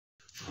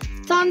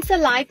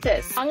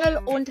Tonsillitis,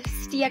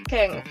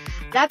 Angelontsteking.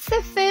 That's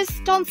the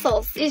first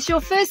tonsils, is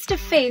your first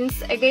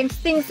defense against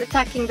things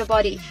attacking the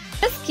body.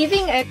 Just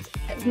giving it,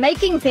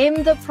 making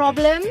them the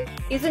problem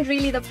isn't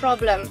really the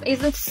problem,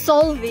 isn't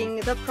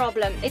solving the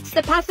problem. It's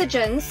the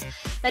pathogens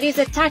that is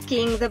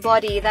attacking the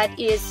body that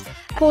is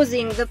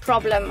causing the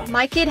problem.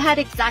 My kid had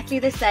exactly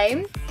the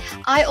same.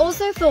 I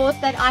also thought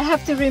that I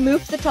have to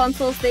remove the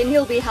tonsils, then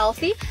he'll be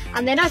healthy.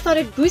 And then I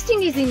started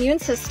boosting his immune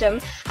system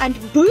and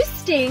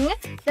boosting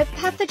the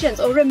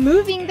pathogens, or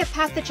removing the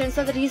pathogens,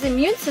 so that his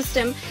immune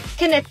system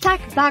can attack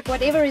back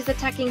whatever is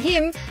attacking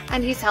him,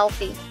 and he's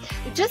healthy.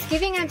 Just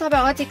giving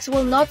antibiotics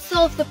will not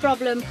solve the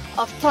problem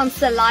of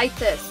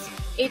tonsillitis.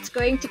 It's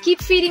going to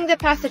keep feeding the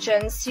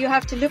pathogens. You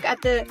have to look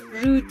at the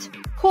root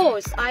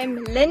cause.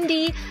 I'm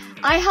Lindy.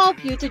 I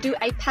help you to do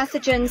a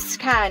pathogen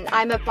scan.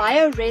 I'm a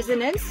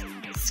bioresonance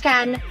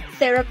scan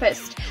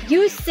therapist.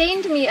 You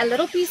send me a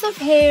little piece of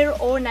hair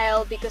or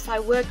nail because I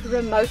work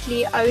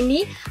remotely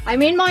only.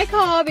 I'm in my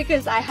car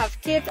because I have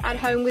kids at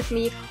home with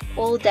me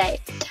all day.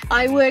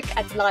 I work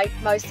at night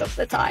most of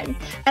the time.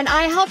 And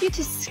I help you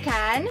to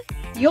scan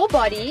your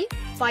body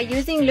by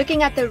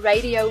looking at the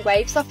radio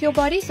waves of your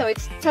body. So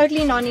it's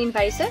totally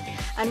non-invasive.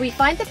 And we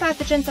find the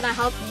pathogens, and I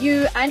help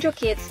you and your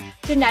kids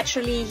to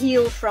naturally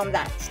heal from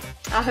that.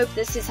 I hope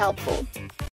this is helpful.